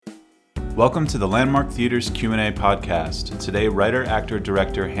Welcome to the Landmark Theater's Q&A podcast. Today, writer, actor,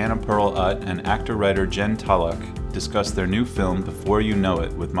 director Hannah Pearl Utt and actor-writer Jen Tulloch discuss their new film, Before You Know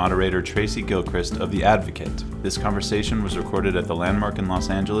It, with moderator Tracy Gilchrist of The Advocate. This conversation was recorded at the Landmark in Los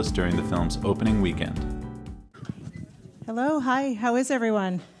Angeles during the film's opening weekend. Hello, hi, how is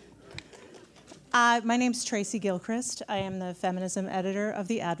everyone? My name's Tracy Gilchrist. I am the feminism editor of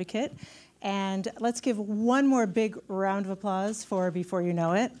The Advocate. And let's give one more big round of applause for Before You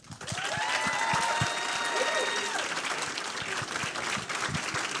Know It.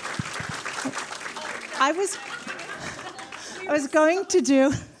 I was going to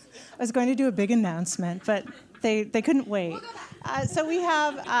do a big announcement, but they couldn't wait. So we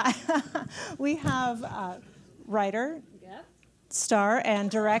have writer, star, and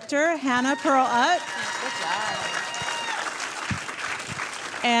director Hannah Pearl Utt. Good job.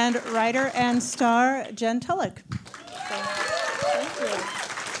 And writer and star Jen Tulloch. Thank you.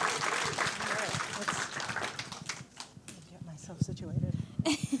 Let's get myself situated.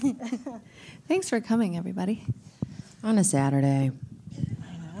 Thanks for coming, everybody. On a Saturday.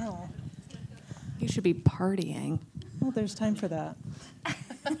 I know. You should be partying. Well, there's time for that.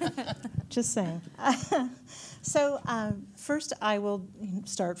 Just saying. So first, I will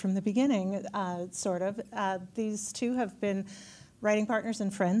start from the beginning, sort of. These two have been writing partners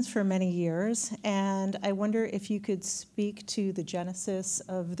and friends for many years, and I wonder if you could speak to the genesis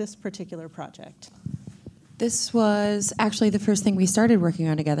of this particular project. This was actually the first thing we started working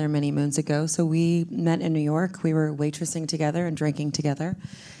on together many moons ago. So we met in New York. We were waitressing together and drinking together.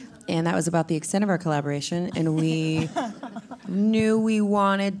 And that was about the extent of our collaboration. And we knew we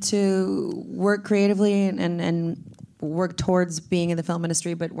wanted to work creatively and work towards being in the film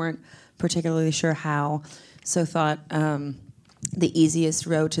industry, but weren't particularly sure how. So thought the easiest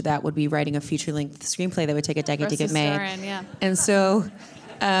road to that would be writing a feature-length screenplay that would take a decade to get made. Yeah. And so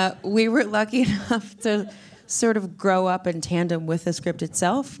we were lucky enough to sort of grow up in tandem with the script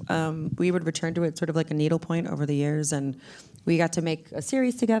itself. We would return to it sort of like a needlepoint over the years, and we got to make a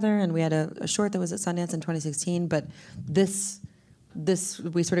series together, and we had a short that was at Sundance in 2016, but this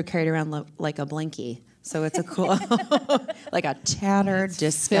we sort of carried around like a blankie. So it's a cool, like a tattered,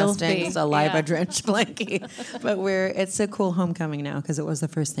 disgusting, saliva-drenched blankie. But it's a cool homecoming now because it was the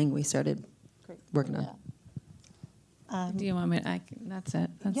first thing we started working on. Do you want me? That's it.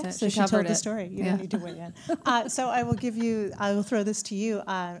 That's yes, it. so she told the story. You don't need to weigh in. So I will throw this to you.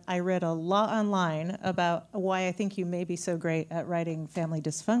 I read a lot online about why I think you may be so great at writing family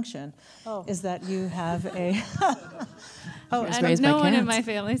dysfunction. Oh. Is that you have a... No one in my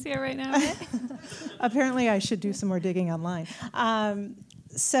family's here right now. Right? Apparently I should do some more digging online.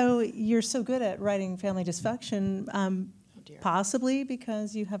 So you're so good at writing family dysfunction, possibly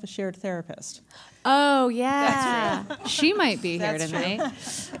because you have a shared therapist. Oh, yeah. She might be here tonight.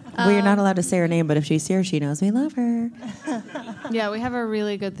 We're not allowed to say her name, but if she's here, she knows we love her. Yeah, we have a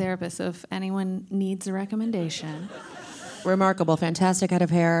really good therapist, so if anyone needs a recommendation. Remarkable, fantastic head of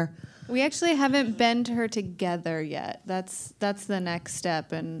hair. We actually haven't been to her together yet. That's the next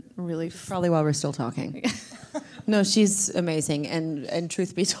step, and really... Probably while we're still talking. No, she's amazing, and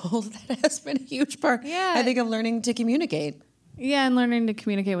truth be told, that has been a huge part, I think, of learning to communicate. Yeah, and learning to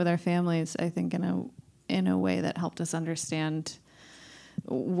communicate with our families, I think, in a way that helped us understand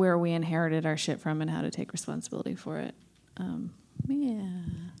where we inherited our shit from and how to take responsibility for it. I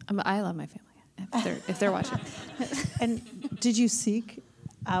love my family, if they're watching. And did you seek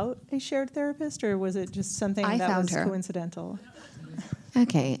out a shared therapist, or was it just something that was coincidental?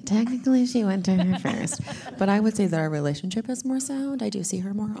 Okay, technically she went to her first, but I would say that our relationship is more sound. I do see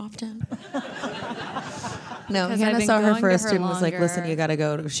her more often. No, Hannah saw her first and was like, listen, you got to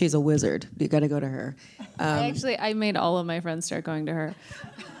go. She's a wizard. You got to go to her. I made all of my friends start going to her,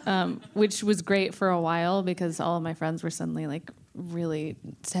 which was great for a while because all of my friends were suddenly like really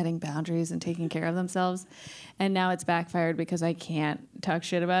setting boundaries and taking care of themselves. And now it's backfired because I can't talk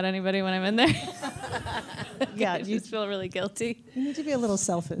shit about anybody when I'm in there. Yeah, I just feel really guilty. You need to be a little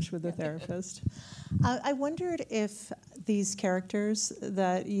selfish with the therapist. I wondered if these characters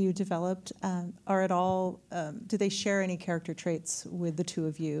that you developed are at all, do they share any character traits with the two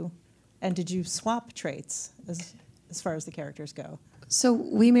of you? And did you swap traits as far as the characters go? So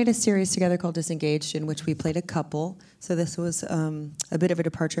we made a series together called Disengaged, in which we played a couple. So this was a bit of a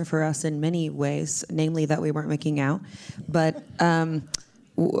departure for us in many ways, namely that we weren't making out. But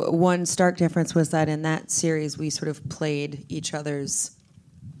one stark difference was that in that series, we sort of played each other's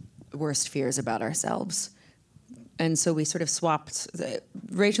worst fears about ourselves. And so we sort of swapped.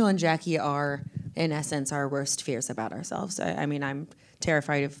 Rachel and Jackie are, in essence, our worst fears about ourselves. I mean, I'm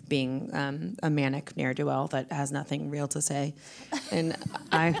terrified of being a manic ne'er-do-well that has nothing real to say. And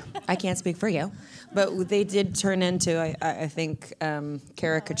I can't speak for you, but they did turn into, I think,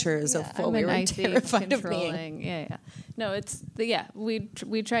 caricatures of what we were terrified of being. Yeah. No, we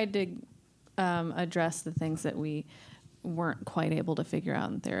tried to address the things that we weren't quite able to figure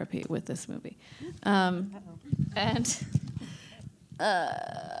out in therapy with this movie.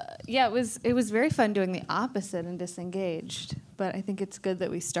 It was very fun doing the opposite and Disengaged, but I think it's good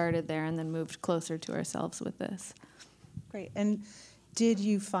that we started there and then moved closer to ourselves with this. Great. And did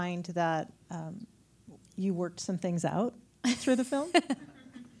you find that you worked some things out through the film?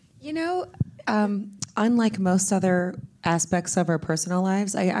 You know, unlike most other aspects of our personal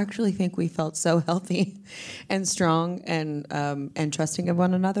lives, I actually think we felt so healthy and strong and trusting of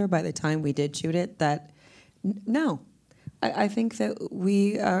one another by the time we did shoot it that, no. I think that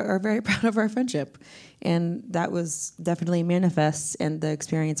we are very proud of our friendship, and that was definitely manifest in the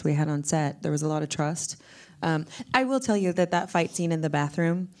experience we had on set. There was a lot of trust. I will tell you that fight scene in the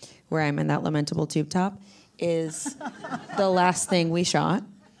bathroom where I'm in that lamentable tube top is the last thing we shot.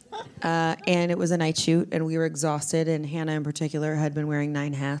 And it was a night shoot, and we were exhausted, and Hannah in particular had been wearing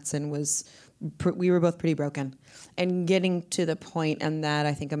 9 hats and we were both pretty broken. And getting to the point, and that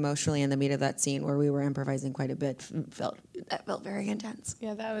I think emotionally in the meat of that scene where we were improvising quite a bit felt very intense.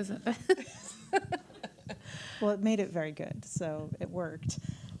 Yeah, that was Well, it made it very good, so it worked.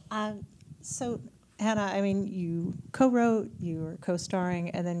 So, Hannah, I mean, you co-wrote, you were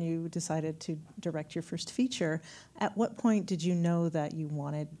co-starring, and then you decided to direct your first feature. At what point did you know that you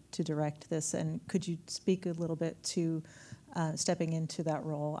wanted to direct this, and could you speak a little bit to stepping into that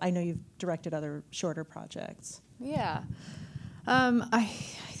role? I know you've directed other shorter projects. Yeah. I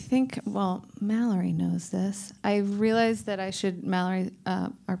think, well, Mallory knows this. I realized that I should, Mallory,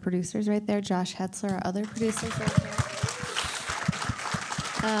 our producer's right there, Josh Hetzler, our other producer's right there.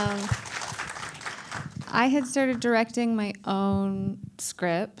 I had started directing my own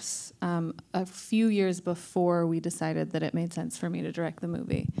scripts a few years before we decided that it made sense for me to direct the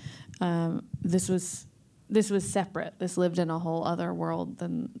movie. This was separate. This lived in a whole other world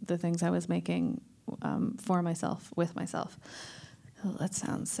than the things I was making for myself, with myself. Oh, that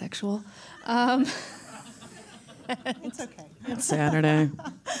sounds sexual. It's okay. It's Saturday.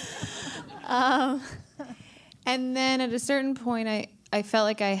 And then at a certain point, I felt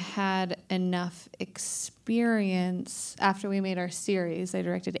like I had enough experience after we made our series. I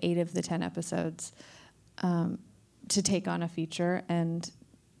directed 8 of the 10 episodes to take on a feature, and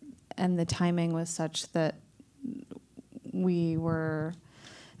the timing was such that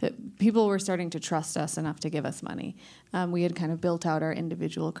people were starting to trust us enough to give us money. We had kind of built out our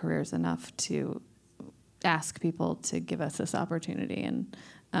individual careers enough to ask people to give us this opportunity, and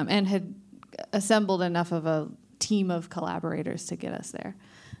had assembled enough of a team of collaborators to get us there.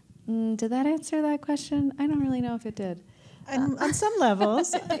 Did that answer that question? I don't really know if it did. And on some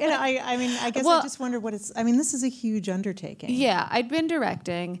levels, I guess I just wonder what it's. I mean, this is a huge undertaking. Yeah, I'd been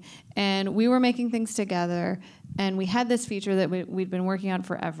directing, and we were making things together, and we had this feature that we'd been working on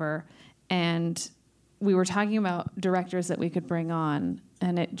forever, and we were talking about directors that we could bring on,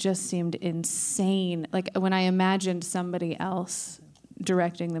 and it just seemed insane. Like when I imagined somebody else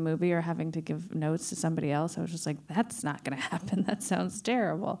directing the movie or having to give notes to somebody else, I was just like, that's not going to happen. That sounds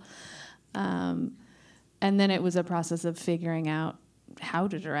terrible. And then it was a process of figuring out how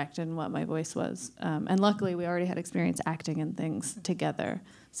to direct and what my voice was. And luckily, we already had experience acting in things together,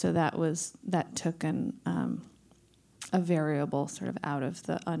 so that took a variable sort of out of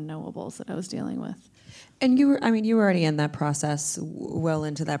the unknowables that I was dealing with. And you were already in that process, well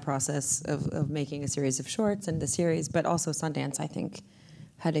into that process of making a series of shorts and the series, but also Sundance, I think,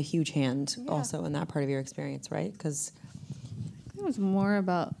 had a huge hand also in that part of your experience, right? Because it was more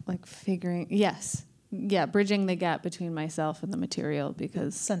about like bridging the gap between myself and the material,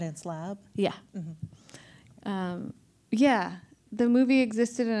 because Sundance Lab. Yeah. Mm-hmm. The movie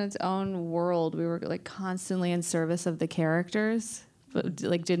existed in its own world. We were like constantly in service of the characters, but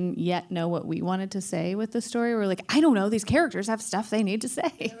like didn't yet know what we wanted to say with the story. We were like, I don't know, these characters have stuff they need to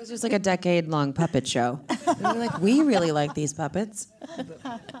say. It was just like a decade-long puppet show. We were like, we really like these puppets.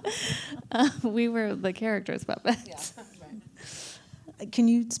 We were the characters' puppets. Yeah. Can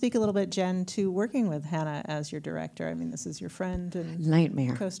you speak a little bit, Jen, to working with Hannah as your director? I mean, this is your friend and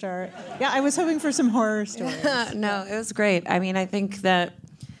nightmare co-star. Yeah, I was hoping for some horror stories. No, it was great. I mean, I think that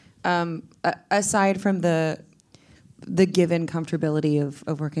aside from the given comfortability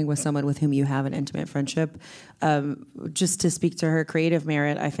of working with someone with whom you have an intimate friendship, just to speak to her creative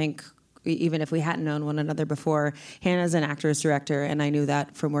merit, I think even if we hadn't known one another before, Hannah's an actress director, and I knew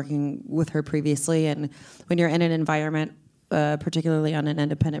that from working with her previously. And when you're in an environment particularly on an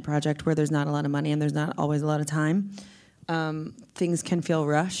independent project where there's not a lot of money and there's not always a lot of time. Things can feel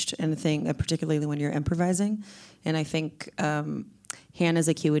rushed, and particularly when you're improvising. And I think Hannah's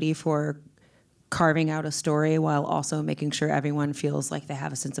acuity for carving out a story while also making sure everyone feels like they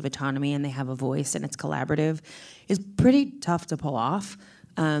have a sense of autonomy and they have a voice and it's collaborative is pretty tough to pull off.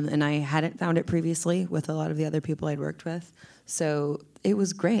 And I hadn't found it previously with a lot of the other people I'd worked with. So it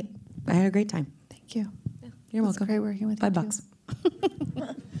was great. I had a great time. Thank you. You're welcome. Great working with you.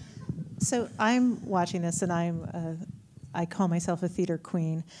 $5. So I'm watching this, and I call myself a theater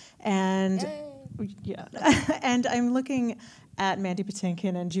queen, and yeah, and I'm looking at Mandy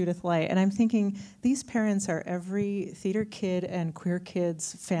Patinkin and Judith Light, and I'm thinking these parents are every theater kid and queer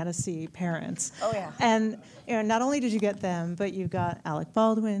kid's fantasy parents. Oh, yeah. And not only did you get them, but you got Alec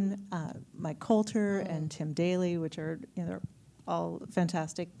Baldwin, Mike Coulter, and Tim Daly, which are they're all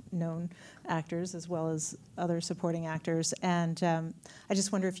fantastic known actors as well as other supporting actors. And I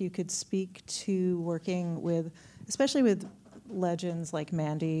just wonder if you could speak to working with, especially with legends like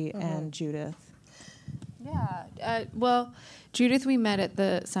Mandy and Judith. Yeah. Well, Judith, we met at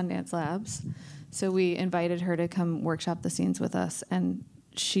the Sundance Labs, so we invited her to come workshop the scenes with us, and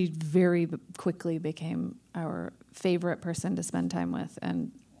she very quickly became our favorite person to spend time with,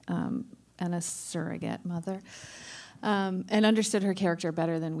 and a surrogate mother, and understood her character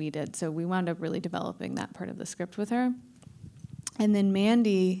better than we did. So we wound up really developing that part of the script with her. And then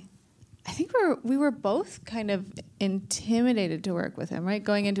Mandy, I think we were both kind of intimidated to work with him, right?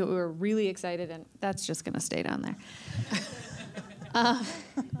 Going into it, we were really excited, and that's just going to stay down there.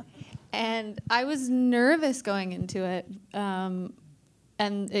 And I was nervous going into it, and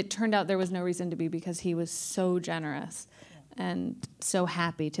it turned out there was no reason to be because he was so generous and so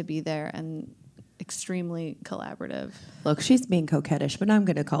happy to be there and extremely collaborative. Look, she's being coquettish, but I'm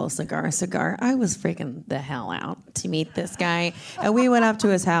going to call a cigar a cigar. I was freaking the hell out to meet this guy. And we went up to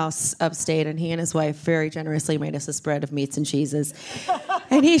his house upstate, and he and his wife very generously made us a spread of meats and cheeses.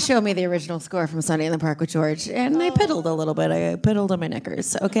 And he showed me the original score from Sunday in the Park with George, and I piddled a little bit. I piddled on my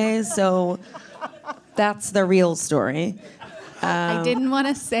knickers, okay? So that's the real story. I didn't want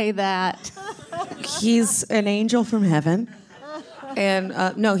to say that. He's an angel from heaven.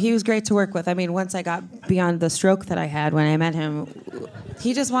 And no, he was great to work with. I mean, once I got beyond the stroke that I had when I met him,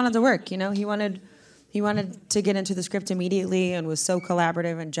 he just wanted to work. He wanted to get into the script immediately, and was so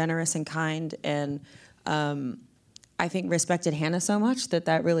collaborative and generous and kind, and I think respected Hannah so much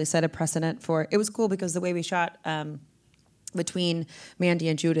that really set a precedent for. It was cool because the way we shot between Mandy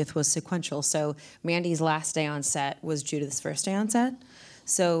and Judith was sequential. So Mandy's last day on set was Judith's first day on set.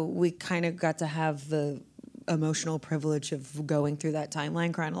 So we kind of got to have the emotional privilege of going through that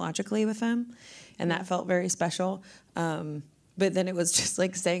timeline chronologically with them, and that felt very special. But then it was just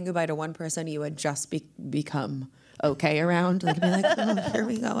like saying goodbye to one person you had just become okay around. Like, be like, oh, here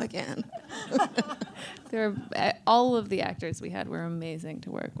we go again. All of the actors we had were amazing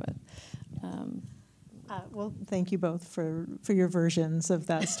to work with. Well, thank you both for your versions of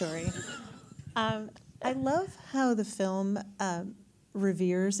that story. I love how the film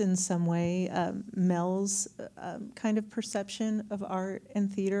reveres in some way Mel's kind of perception of art and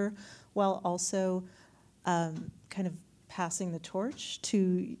theater, while also kind of passing the torch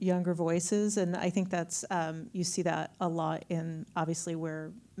to younger voices. And I think that's, you see that a lot in obviously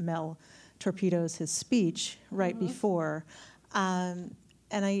where Mel torpedoes his speech right before. And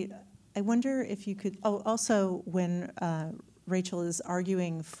I wonder if you could, also when Rachel is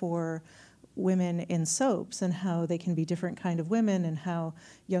arguing for women in soaps and how they can be different kind of women, and how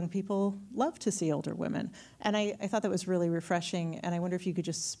young people love to see older women. And I thought that was really refreshing, and I wonder if you could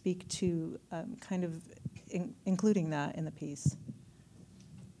just speak to kind of including that in the piece.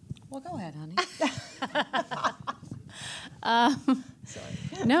 Well, go ahead, honey.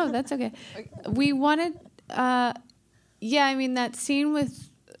 No, that's okay. We wanted, I mean, that scene with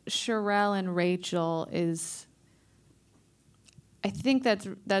Sherelle and Rachel is, I think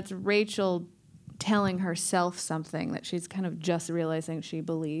that's Rachel telling herself something that she's kind of just realizing she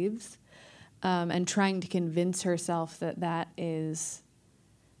believes, and trying to convince herself that is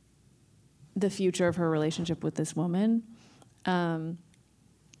the future of her relationship with this woman,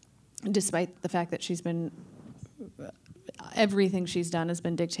 despite the fact that she's been, everything she's done has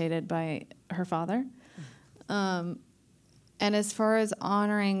been dictated by her father. And as far as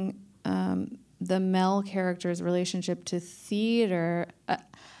honoring the Mel character's relationship to theater,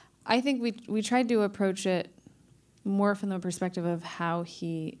 I think we tried to approach it more from the perspective of how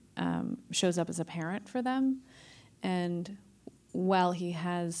he shows up as a parent for them. And while he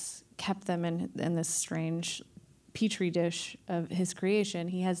has kept them in this strange petri dish of his creation,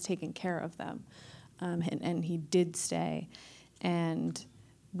 he has taken care of them. and he did stay. And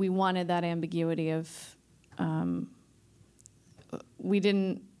we wanted that ambiguity of we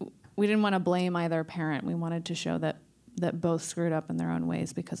didn't want to blame either parent. We wanted to show that both screwed up in their own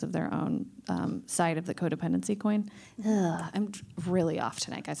ways because of their own side of the codependency coin. I'm really off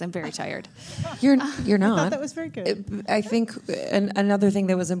tonight, guys. I'm very tired. You're I thought not. that was very good. I think another thing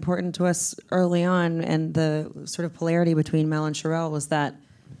that was important to us early on, and the sort of polarity between Mel and Sherelle, was that,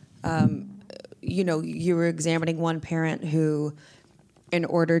 you were examining one parent who, in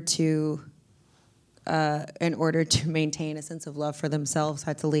order to maintain a sense of love for themselves,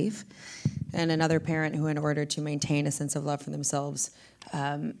 had to leave, and another parent who, in order to maintain a sense of love for themselves,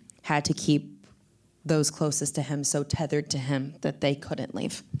 had to keep those closest to him so tethered to him that they couldn't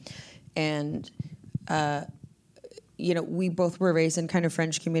leave. And we both were raised in kind of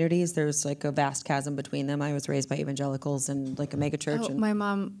French communities. There's like a vast chasm between them. I was raised by evangelicals and like a mega church. Oh, my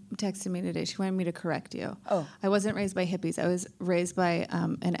mom texted me today. She wanted me to correct you. Oh. I wasn't raised by hippies. I was raised by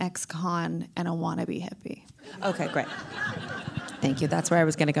an ex-con and a wannabe hippie. Okay, great. Thank you. That's where I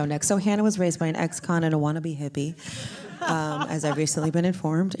was going to go next. So Hannah was raised by an ex-con and a wannabe hippie, as I've recently been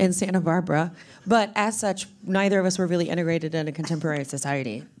informed, in Santa Barbara. But as such, neither of us were really integrated in a contemporary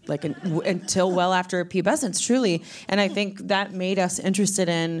society, like until well after pubescence, truly. And I think that made us interested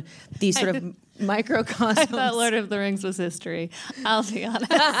in these sort of microcosms. I thought Lord of the Rings was history. I'll be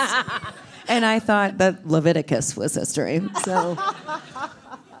honest. And I thought that Leviticus was history. So,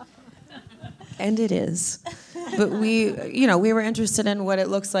 and it is. But we were interested in what it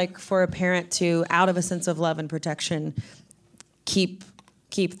looks like for a parent to, out of a sense of love and protection, keep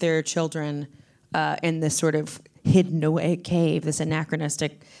their children in this sort of hidden away cave, this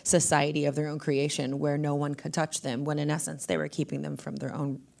anachronistic society of their own creation where no one could touch them, when in essence they were keeping them from their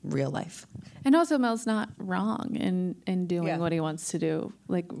own real life. And also, Mel's not wrong in doing what he wants to do.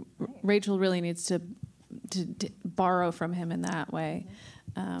 Like, Rachel really needs to borrow from him in that way,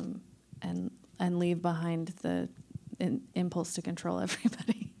 and leave behind the impulse to control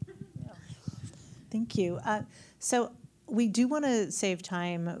everybody. Thank you. So we do want to save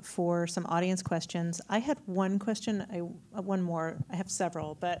time for some audience questions. I had one question, one more. I have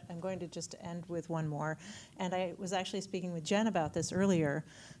several, but I'm going to just end with one more. And I was actually speaking with Jen about this earlier.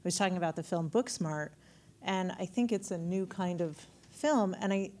 I was talking about the film Booksmart, and I think it's a new kind of film,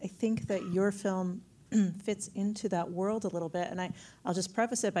 and I think that your film fits into that world a little bit. And I'll just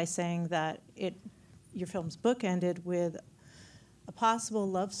preface it by saying that your film's book ended with a possible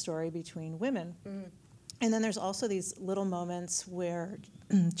love story between women. Mm-hmm. And then there's also these little moments where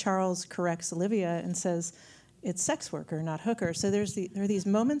Charles corrects Olivia and says, it's sex worker, not hooker. So there are these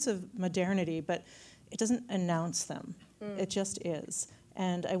moments of modernity, but it doesn't announce them. It just is.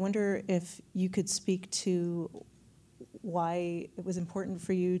 And I wonder if you could speak to why it was important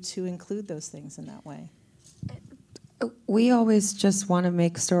for you to include those things in that way. We always just want to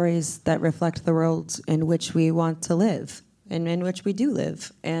make stories that reflect the world in which we want to live and in which we do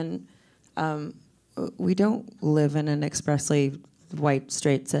live. And we don't live in an expressly white,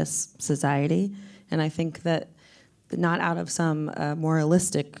 straight, cis society. And I think that not out of some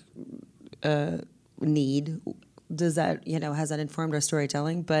moralistic need has that informed our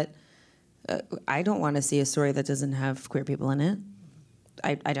storytelling, but I don't want to see a story that doesn't have queer people in it.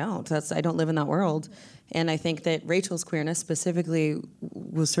 I don't. I don't live in that world. And I think that Rachel's queerness specifically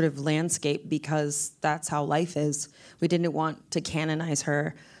was sort of landscape because that's how life is. We didn't want to canonize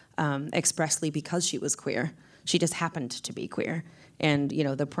her expressly because she was queer. She just happened to be queer. And,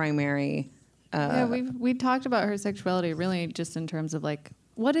 the primary... we talked about her sexuality really just in terms of, like,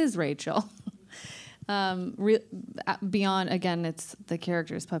 what is Rachel? Beyond, again, it's the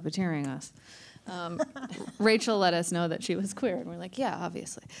characters puppeteering us. Rachel let us know that she was queer, and we're like, yeah,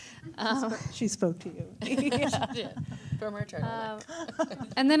 obviously. She spoke to you. Yeah. From her turtleneck.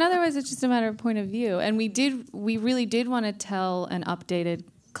 And then otherwise, it's just a matter of point of view. And we really did want to tell an updated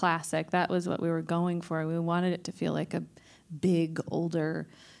classic. That was what we were going for. We wanted it to feel like a big, older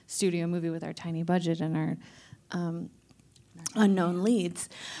studio movie with our tiny budget and our unknown leads.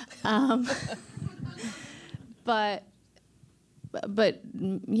 But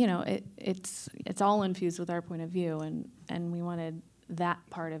it's all infused with our point of view, and we wanted that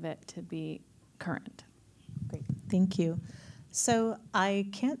part of it to be current. Great, thank you. So I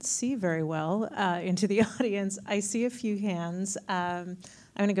can't see very well into the audience. I see a few hands. I'm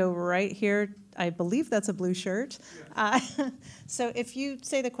going to go right here. I believe that's a blue shirt. So if you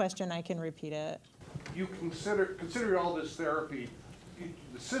say the question, I can repeat it. You consider all this therapy.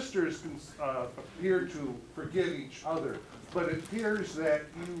 The sisters appear to forgive each other, but it appears that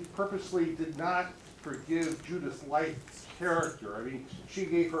you purposely did not forgive Judith Light's character. I mean, she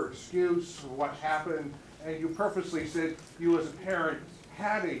gave her excuse for what happened, and you purposely said you as a parent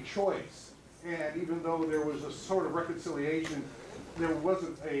had a choice. And even though there was a sort of reconciliation, there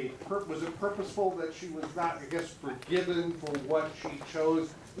wasn't was it purposeful that she was not, I guess, forgiven for what she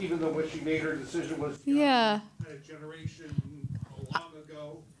chose, even though what she made her decision was Yeah. a generation long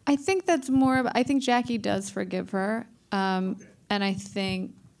ago? I think that's more of, I think Jackie does forgive her. And I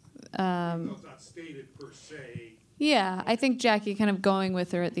think, It's not stated per se. yeah, I think Jackie kind of going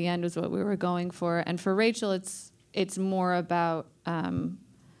with her at the end was what we were going for. And for Rachel, it's more about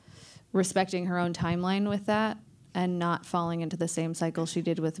respecting her own timeline with that and not falling into the same cycle she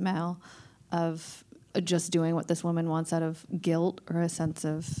did with Mel of just doing what this woman wants out of guilt or a sense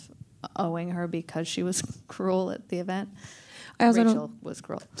of owing her because she was cruel at the event. I also Rachel don't was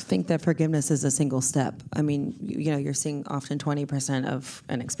cruel. think that forgiveness is a single step. I mean, you're seeing often 20% of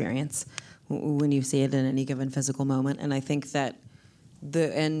an experience when you see it in any given physical moment. And I think that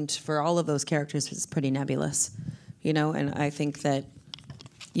the end for all of those characters is pretty nebulous, and I think that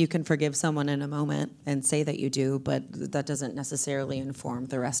you can forgive someone in a moment and say that you do, but that doesn't necessarily inform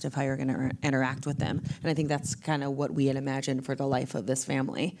the rest of how you're going to interact with them. And I think that's kind of what we had imagined for the life of this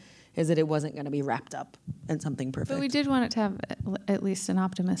family, is that it wasn't going to be wrapped up in something perfect. But we did want it to have at least an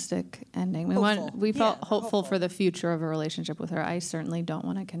optimistic ending. Hopeful. We felt Yeah, hopeful hopeful. for the future of a relationship with her. I certainly don't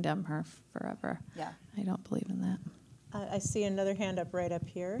want to condemn her forever. Yeah. I don't believe in that. I see another hand up right up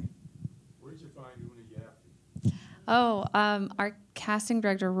here. Where did you find Una Yaffe? Oh, our casting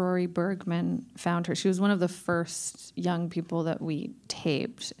director, Rory Bergman, found her. She was one of the first young people that we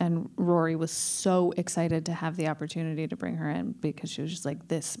taped, and Rory was so excited to have the opportunity to bring her in because she was just like,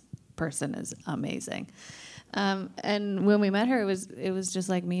 this person is amazing. And when we met her, it was just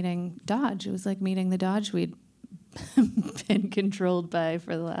like meeting Dodge. It was like meeting the Dodge we'd been controlled by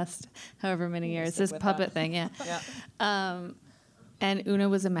for the last however many years. This puppet thing, yeah. And Una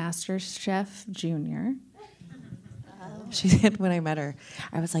was a Master Chef Junior. She said when I met her,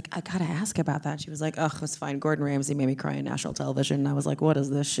 I was like, I gotta ask about that. She was like, ugh, it's fine. Gordon Ramsay made me cry on national television. And I was like, what is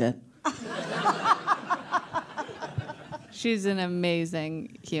this shit? She's an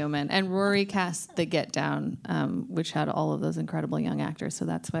amazing human. And Rory cast The Get Down, which had all of those incredible young actors. So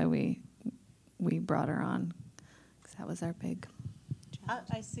that's why we brought her on, because that was our big job.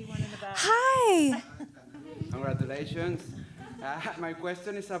 I see one in the back. Hi. Congratulations. My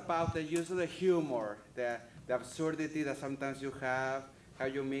question is about the use of the humor, the absurdity that sometimes you have, how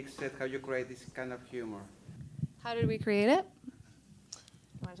you mix it, how you create this kind of humor. How did we create it?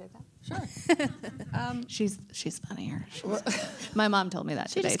 You want to take that? Sure. She's funnier. My mom told me that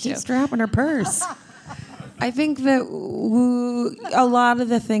She today just too. keeps strapping her purse. I think that a lot of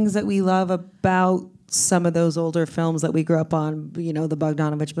the things that we love about some of those older films that we grew up on, the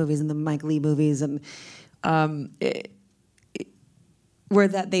Bogdanovich movies and the Mike Leigh movies, and were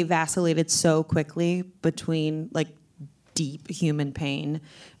that they vacillated so quickly between like deep human pain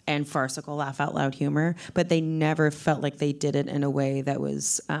and farcical laugh out loud humor, but they never felt like they did it in a way that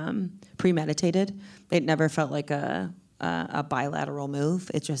was premeditated. It never felt like a bilateral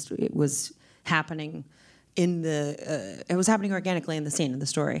move. It was happening it was happening organically in the scene, in the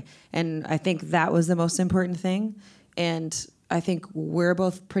story. And I think that was the most important thing. And I think we're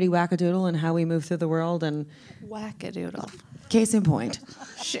both pretty wackadoodle in how we move through the world, and Wackadoodle. case in point.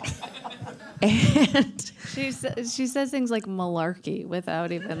 And She says things like malarkey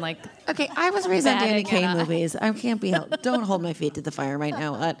without even like. okay, I was raised on Danny Batting it Kaye up. movies. I can't be held. Don't hold my feet to the fire right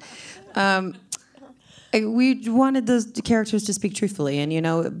now. We wanted the characters to speak truthfully,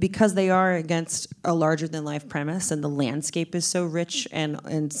 and because they are against a larger than life premise, and the landscape is so rich and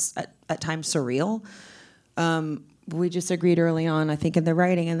at times surreal. We just agreed early on, I think, in the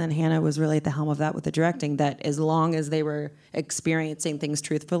writing, and then Hannah was really at the helm of that with the directing, that as long as they were experiencing things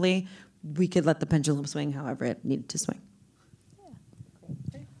truthfully, we could let the pendulum swing however it needed to swing.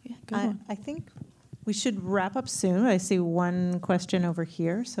 Yeah, good one. I think we should wrap up soon. I see one question over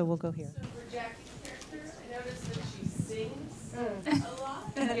here, so we'll go here. So for Jackie's character, I noticed that she sings a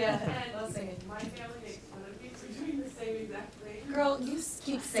lot. Yeah, and my family makes fun of me for doing the same exact thing. Girl, you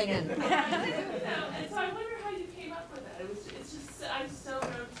keep singing. And so I wonder how you came up with that. It's just, I so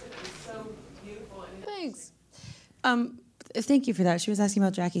noticed it. It was so beautiful. And Thanks. Thank you for that. She was asking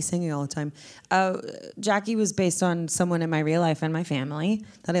about Jackie singing all the time. Jackie was based on someone in my real life and my family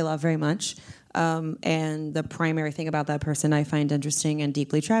that I love very much. And the primary thing about that person I find interesting and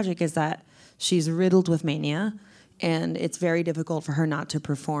deeply tragic is that she's riddled with mania, and it's very difficult for her not to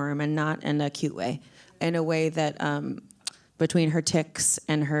perform, and not in a cute way, in a way that between her tics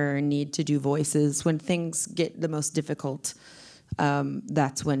and her need to do voices, when things get the most difficult,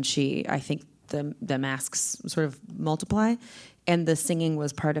 that's when she, I think, the masks sort of multiply, and the singing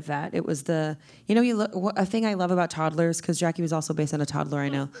was part of that. It was a thing I love about toddlers, because Jackie was also based on a toddler I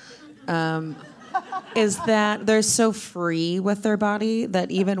know, is that they're so free with their body that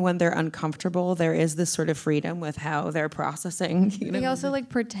even when they're uncomfortable, there is this sort of freedom with how they're processing. They also like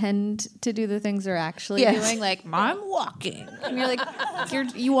pretend to do the things they're actually Yes. doing. Like, I'm walking, and you're like,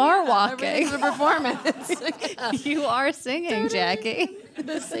 you are walking. It's a performance. You are singing, Jackie.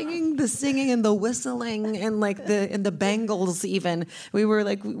 The singing, and the whistling, and like the bangles. Even we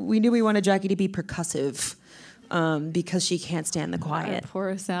knew we wanted Jackie to be percussive, because she can't stand the quiet.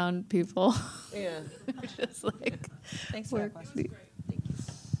 Poor sound people. Yeah. Just like, Thanks for that question.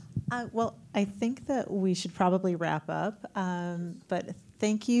 Well, I think that we should probably wrap up, but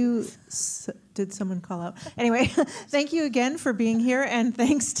thank you. Did someone call out? Anyway, thank you again for being here, and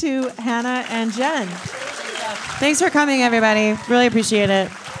thanks to Hannah and Jen. Thanks for coming, everybody. Really appreciate it.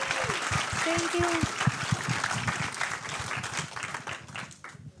 thank you.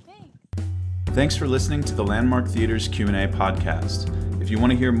 Thanks for listening to the Landmark Theater's Q&A podcast. If you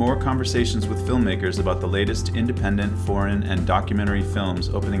want to hear more conversations with filmmakers about the latest independent, foreign, and documentary films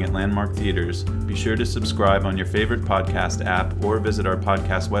opening at Landmark Theaters, be sure to subscribe on your favorite podcast app or visit our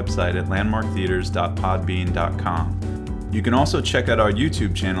podcast website at landmarktheaters.podbean.com. You can also check out our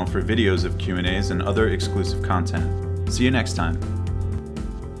YouTube channel for videos of Q&As and other exclusive content. See you next time.